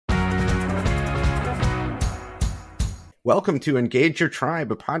Welcome to Engage Your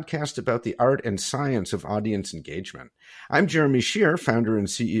Tribe, a podcast about the art and science of audience engagement. I'm Jeremy Shear, founder and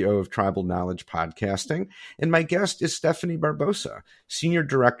CEO of Tribal Knowledge Podcasting, and my guest is Stephanie Barbosa, Senior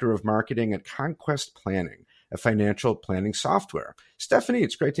Director of Marketing at Conquest Planning, a financial planning software. Stephanie,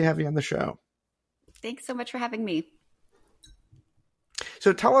 it's great to have you on the show. Thanks so much for having me.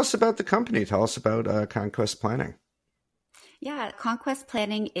 So tell us about the company. Tell us about Conquest Planning. Yeah, Conquest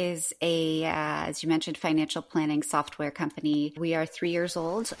Planning is as you mentioned, financial planning software company. We are 3 years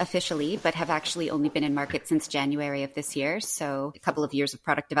old officially, but have actually only been in market since January of this year. So a couple of years of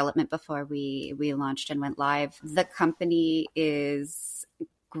product development before we launched and went live. The company is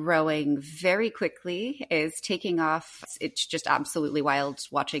growing very quickly, is taking off. It's just absolutely wild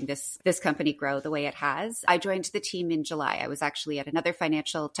watching this company grow the way it has. I joined the team in July. I was actually at another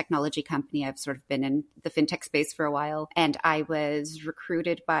financial technology company. I've sort of been in the fintech space for a while, and I was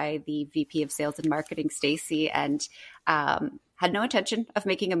recruited by the VP of Sales and Marketing, Stacy, and had no intention of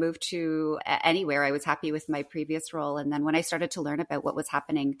making a move to anywhere. I was happy with my previous role. And then when I started to learn about what was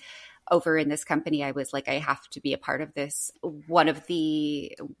happening over in this company, I was like, I have to be a part of this. One of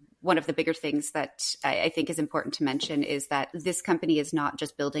the bigger things that I think is important to mention is that this company is not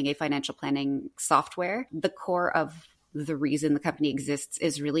just building a financial planning software. The core of the reason the company exists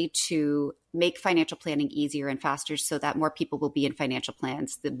is really to make financial planning easier and faster so that more people will be in financial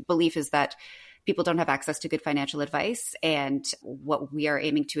plans. The belief is that people don't have access to good financial advice. And what we are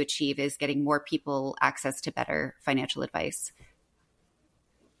aiming to achieve is getting more people access to better financial advice.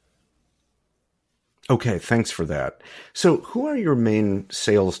 Okay, thanks for that. So who are your main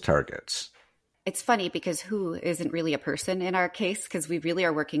sales targets? It's funny because who isn't really a person in our case, because we really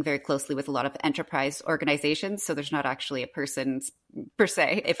are working very closely with a lot of enterprise organizations. So there's not actually a person per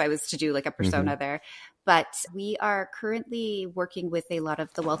se, if I was to do like a persona there. But we are currently working with a lot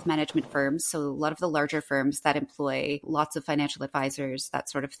of the wealth management firms. So a lot of the larger firms that employ lots of financial advisors, that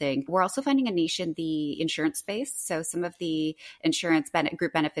sort of thing. We're also finding a niche in the insurance space. So some of the insurance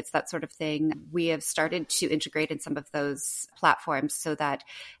group benefits, that sort of thing, we have started to integrate in some of those platforms so that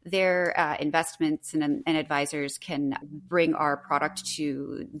their investments and advisors can bring our product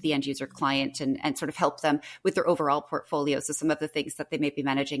to the end user client and sort of help them with their overall portfolio. So some of the things that they may be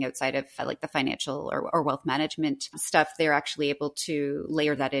managing outside of like the financial or wealth management stuff, they're actually able to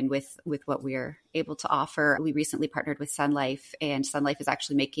layer that in with what we're able to offer. We recently partnered with Sun Life, and Sun Life is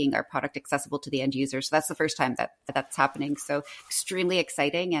actually making our product accessible to the end user. So that's the first time that's happening. So extremely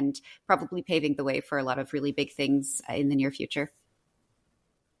exciting and probably paving the way for a lot of really big things in the near future.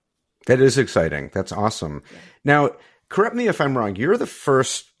 That is exciting. That's awesome. Yeah. Now, correct me if I'm wrong. You're the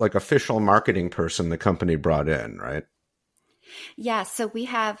first like official marketing person the company brought in, right? Yeah. So we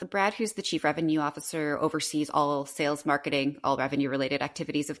have Brad, who's the chief revenue officer, oversees all sales, marketing, all revenue related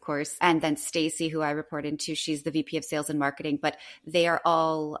activities, of course. And then Stacy, who I report into, she's the VP of sales and marketing, but they are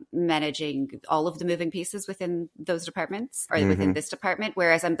all managing all of the moving pieces within those departments or within this department.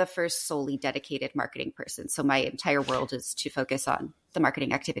 Whereas I'm the first solely dedicated marketing person. So my entire world is to focus on the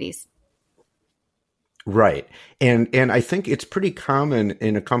marketing activities. Right. And I think it's pretty common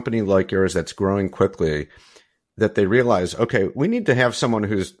in a company like yours that's growing quickly that they realize, okay, we need to have someone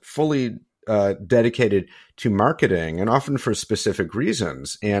who's fully dedicated to marketing, and often for specific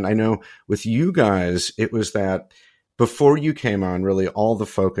reasons. And I know with you guys, it was that before you came on, really all the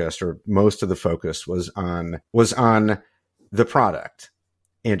focus or most of the focus was on the product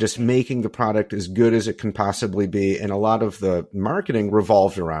and just making the product as good as it can possibly be. And a lot of the marketing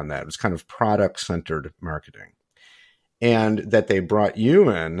revolved around that. It was kind of product-centered marketing. And that they brought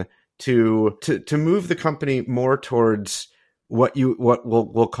you in to move the company more towards what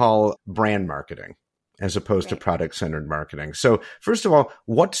we'll call brand marketing as opposed to product-centered marketing. So first of all,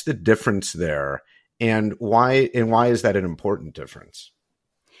 what's the difference there, and why is that an important difference?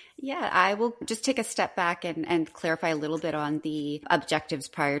 Yeah, I will just take a step back and clarify a little bit on the objectives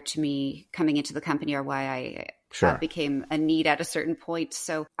prior to me coming into the company, or why I became a need at a certain point.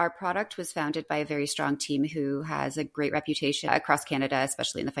 So our product was founded by a very strong team who has a great reputation across Canada,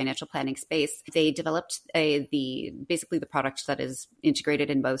 especially in the financial planning space. They developed basically the product that is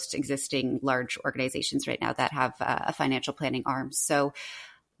integrated in most existing large organizations right now that have a financial planning arm. So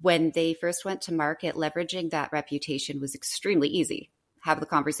when they first went to market, leveraging that reputation was extremely easy. Have the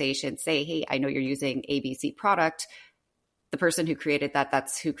conversation, say, hey, I know you're using ABC product. The person who created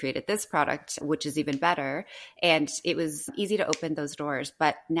that's who created this product, which is even better. And it was easy to open those doors.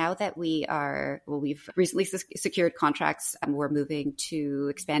 But now that we've recently secured contracts and we're moving to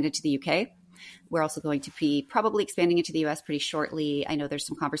expand into the UK. We're also going to be probably expanding into the US pretty shortly. I know there's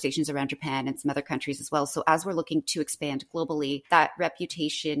some conversations around Japan and some other countries as well. So as we're looking to expand globally, that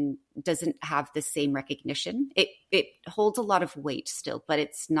reputation doesn't have the same recognition. It holds a lot of weight still, but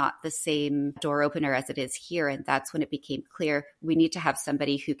it's not the same door opener as it is here. And that's when it became clear we need to have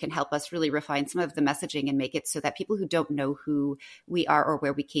somebody who can help us really refine some of the messaging and make it so that people who don't know who we are or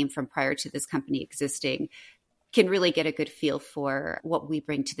where we came from prior to this company existing can really get a good feel for what we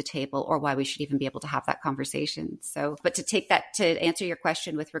bring to the table or why we should even be able to have that conversation. So, but to answer your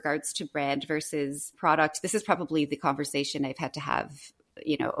question with regards to brand versus product, this is probably the conversation I've had to have,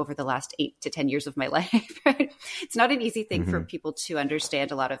 over the last 8 to 10 years of my life. Right? It's not an easy thing for people to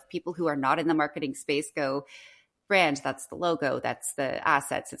understand. A lot of people who are not in the marketing space go, brand, that's the logo, that's the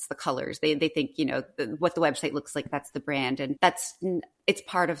assets, it's the colors. They think, what the website looks like, that's the brand. And it's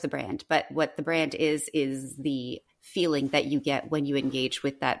part of the brand. But what the brand is the feeling that you get when you engage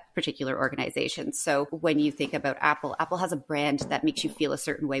with that particular organization. So when you think about Apple has a brand that makes you feel a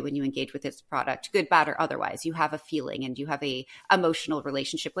certain way when you engage with its product, good, bad, or otherwise. You have a feeling and you have a emotional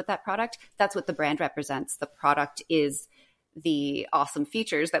relationship with that product. That's what the brand represents. The product is the awesome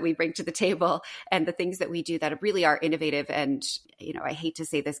features that we bring to the table and the things that we do that really are innovative. And, I hate to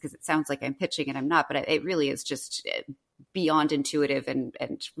say this because it sounds like I'm pitching and I'm not, but it really is just beyond intuitive and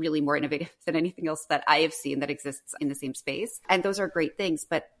really more innovative than anything else that I have seen that exists in the same space. And those are great things,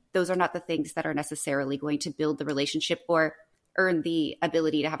 but those are not the things that are necessarily going to build the relationship or earn the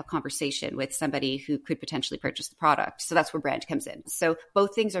ability to have a conversation with somebody who could potentially purchase the product. So that's where brand comes in. So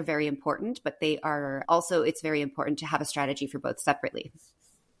both things are very important, but they are also, it's very important to have a strategy for both separately.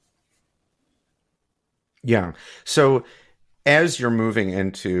 Yeah. So as you're moving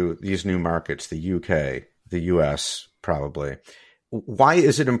into these new markets, the UK, the US, probably, why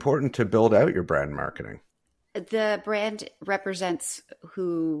is it important to build out your brand marketing? The brand represents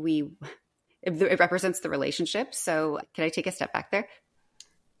it represents the relationship. So can I take a step back there?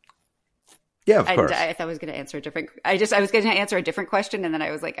 Yeah, of course. I thought I was going to answer I was going to answer a different question, and then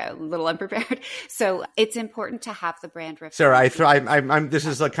I was like a little unprepared. So it's important to have the brand represent. Sorry, I'm. This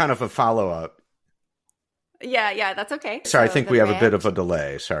is like kind of a follow up. Yeah, that's okay. Sorry, I think we have a bit of a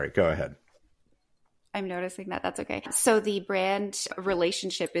delay. Sorry, go ahead. I'm noticing that. That's okay. So the brand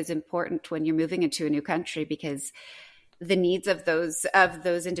relationship is important when you're moving into a new country because the needs of those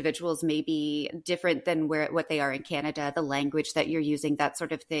individuals may be different than what they are in Canada, the language that you're using, that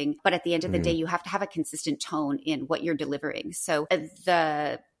sort of thing. But at the end of the day, you have to have a consistent tone in what you're delivering. So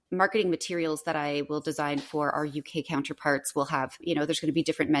the marketing materials that I will design for our UK counterparts will have, there's going to be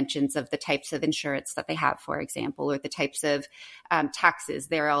different mentions of the types of insurance that they have, for example, or the types of taxes.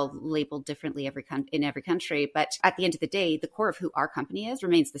 They're all labeled differently in every country. But at the end of the day, the core of who our company is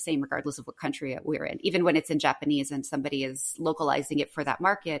remains the same regardless of what country we're in. Even when it's in Japanese and somebody is localizing it for that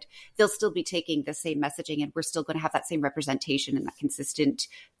market, they'll still be taking the same messaging and we're still going to have that same representation and that consistent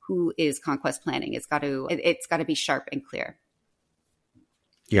who is Conquest Planning. It's got to be sharp and clear.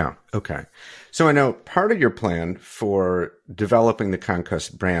 Yeah. Okay. So I know part of your plan for developing the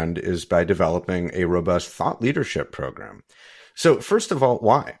Conquest brand is by developing a robust thought leadership program. So first of all,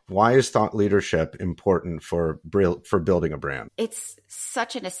 why? Why is thought leadership important for building a brand? It's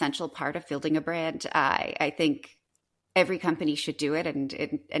such an essential part of building a brand. I think every company should do it.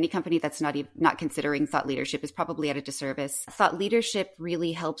 And any company that's not considering thought leadership is probably at a disservice. Thought leadership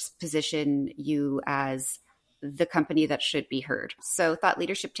really helps position you as the company that should be heard. So thought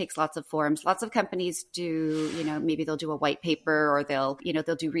leadership takes lots of forms. Lots of companies do, maybe they'll do a white paper or they'll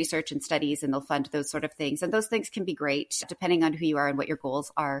do research and studies and they'll fund those sort of things. And those things can be great depending on who you are and what your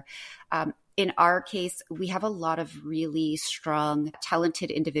goals are. In our case, we have a lot of really strong, talented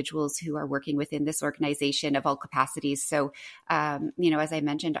individuals who are working within this organization of all capacities. So, as I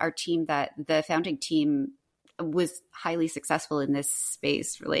mentioned, our team, the founding team was highly successful in this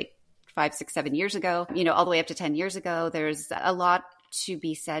space for 5, 6, 7 years ago, all the way up to 10 years ago. There's a lot to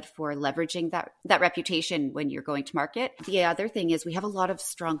be said for leveraging that reputation when you're going to market. The other thing is we have a lot of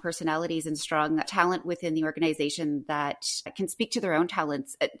strong personalities and strong talent within the organization that can speak to their own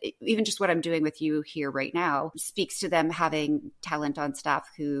talents. Even just what I'm doing with you here right now speaks to them having talent on staff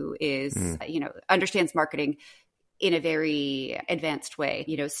who is, understands marketing in a very advanced way.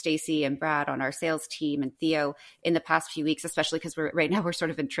 Stacy and Brad on our sales team and Theo in the past few weeks, especially because we're sort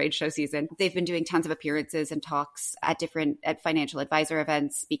of in trade show season. They've been doing tons of appearances and talks at financial advisor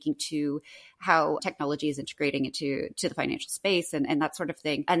events, speaking to how technology is integrating into the financial space and that sort of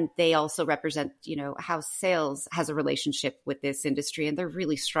thing. And they also represent, how sales has a relationship with this industry. And they're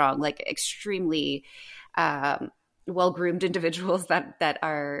really strong, extremely, well-groomed individuals that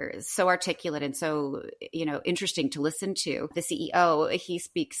are so articulate and so, interesting to listen to. The CEO, he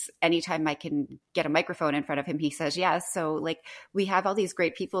speaks anytime I can get a microphone in front of him, he says yes. So like we have all these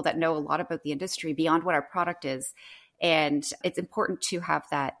great people that know a lot about the industry beyond what our product is. And it's important to have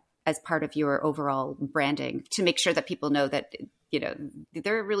that as part of your overall branding to make sure that people know that,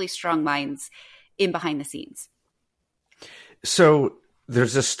 there are really strong minds in behind the scenes. So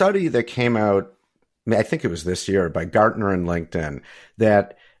there's a study that came out, I think it was this year, by Gartner and LinkedIn,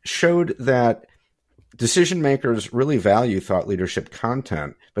 that showed that decision makers really value thought leadership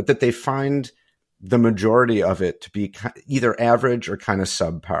content, but that they find the majority of it to be either average or kind of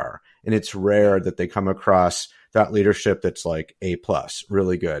subpar. And it's rare that they come across thought leadership that's like A+,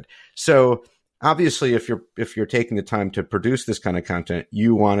 really good. So obviously, if you're taking the time to produce this kind of content,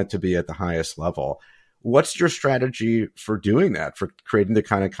 you want it to be at the highest level. What's your strategy for doing that, for creating the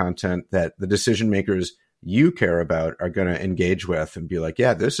kind of content that the decision makers you care about are going to engage with and be like,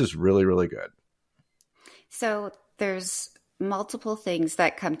 yeah, this is really, really good? So there's multiple things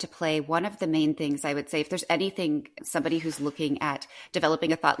that come to play. One of the main things I would say, if there's anything somebody who's looking at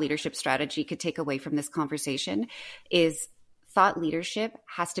developing a thought leadership strategy could take away from this conversation, is thought leadership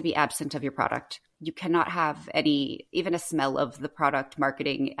has to be absent of your product. You cannot have even a smell of the product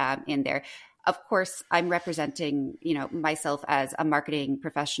marketing in there. Of course, I'm representing, myself as a marketing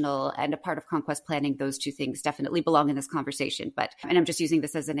professional and a part of conquest planning. Those two things definitely belong in this conversation. And I'm just using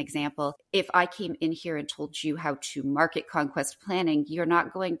this as an example. If I came in here and told you how to market conquest planning, you're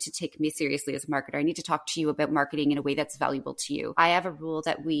not going to take me seriously as a marketer. I need to talk to you about marketing in a way that's valuable to you. I have a rule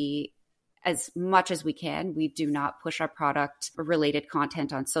that as much as we can, we do not push our product related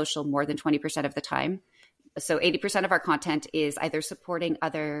content on social more than 20% of the time. So 80% of our content is either supporting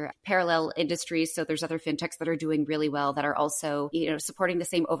other parallel industries. So there's other fintechs that are doing really well that are also, supporting the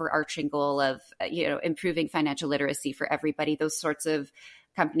same overarching goal of, improving financial literacy for everybody. Those sorts of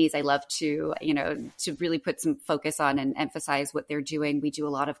companies I love to, to really put some focus on and emphasize what they're doing. We do a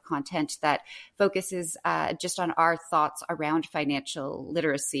lot of content that focuses just on our thoughts around financial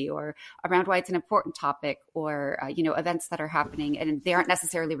literacy or around why it's an important topic or, events that are happening and they aren't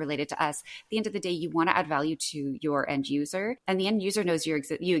necessarily related to us. At the end of the day, you want to add value to your end user and the end user knows you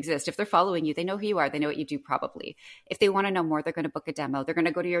exist. If they're following you, they know who you are. They know what you do probably. If they want to know more, they're going to book a demo. They're going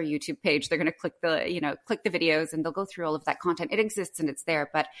to go to your YouTube page. They're going to click the videos and they'll go through all of that content. It exists and it's there.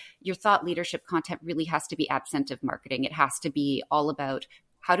 But your thought leadership content really has to be absent of marketing. It has to be all about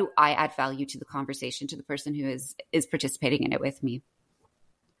how do I add value to the conversation, to the person who is participating in it with me.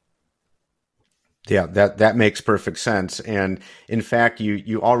 Yeah, that makes perfect sense. And in fact,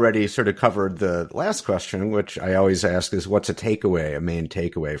 you already sort of covered the last question, which I always ask is what's a main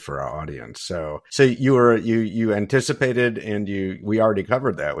takeaway for our audience? So you anticipated and we already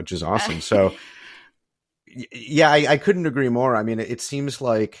covered that, which is awesome. So yeah, I couldn't agree more. I mean, it seems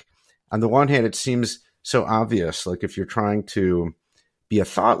like on the one hand, it seems so obvious. Like if you're trying to be a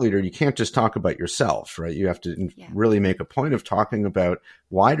thought leader, you can't just talk about yourself, right? You have to really make a point of talking about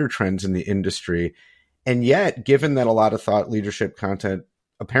wider trends in the industry. And yet, given that a lot of thought leadership content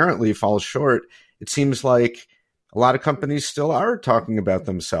apparently falls short, it seems like a lot of companies still are talking about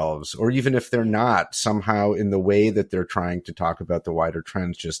themselves, or even if they're not, somehow in the way that they're trying to talk about the wider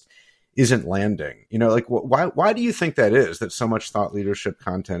trends just isn't landing. Like why do you think that is, that so much thought leadership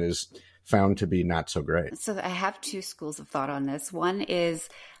content is found to be not so great? So I have two schools of thought on this. One is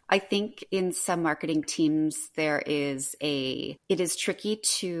I think in some marketing teams, it is tricky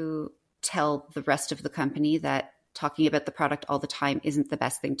to tell the rest of the company that talking about the product all the time isn't the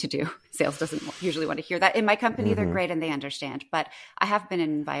best thing to do. Sales doesn't usually want to hear that. In my company, they're great and they understand. But I have been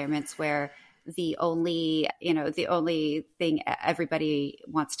in environments where the only thing everybody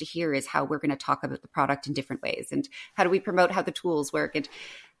wants to hear is how we're going to talk about the product in different ways. And how do we promote how the tools work? And,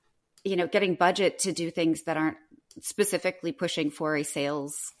 getting budget to do things that aren't specifically pushing for a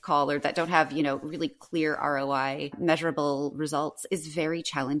sales call or that don't have, really clear ROI, measurable results is very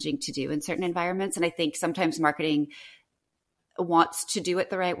challenging to do in certain environments. And I think sometimes marketing wants to do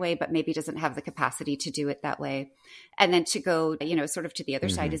it the right way, but maybe doesn't have the capacity to do it that way. And then to go, sort of to the other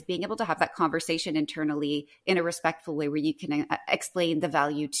side is being able to have that conversation internally in a respectful way where you can explain the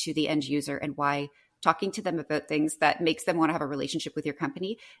value to the end user and why talking to them about things that makes them want to have a relationship with your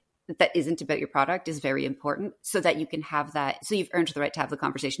company that isn't about your product is very important so that you can have that. So you've earned the right to have the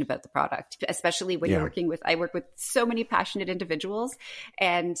conversation about the product, especially when you're I work with so many passionate individuals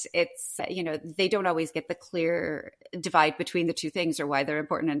and it's, they don't always get the clear divide between the two things or why they're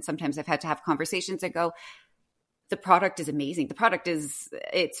important. And sometimes I've had to have conversations and go, the product is amazing. The product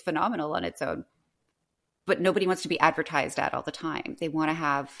it's phenomenal on its own, but nobody wants to be advertised at all the time. They want to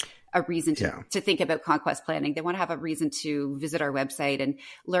have a reason to think about conquest planning. They want to have a reason to visit our website and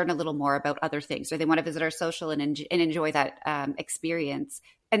learn a little more about other things, or they want to visit our social and enjoy that experience.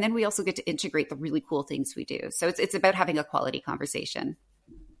 And then we also get to integrate the really cool things we do. So it's about having a quality conversation.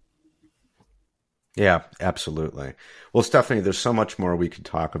 Yeah, absolutely. Well, Stephanie, there's so much more we could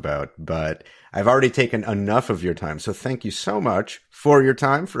talk about, but I've already taken enough of your time. So thank you so much for your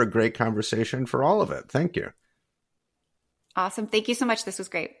time, for a great conversation, for all of it. Thank you. Awesome. Thank you so much. This was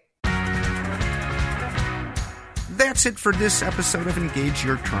great. That's it for this episode of Engage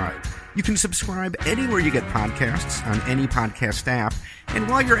Your Tribe. You can subscribe anywhere you get podcasts on any podcast app. And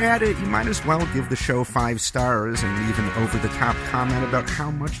while you're at it, you might as well give the show 5 stars and leave an over-the-top comment about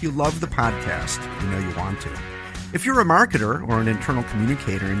how much you love the podcast. You know you want to. If you're a marketer or an internal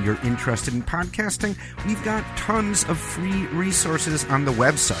communicator and you're interested in podcasting, we've got tons of free resources on the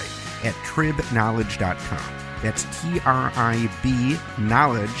website at tribknowledge.com. That's TRIB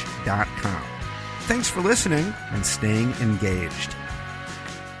knowledge.com. Thanks for listening and staying engaged.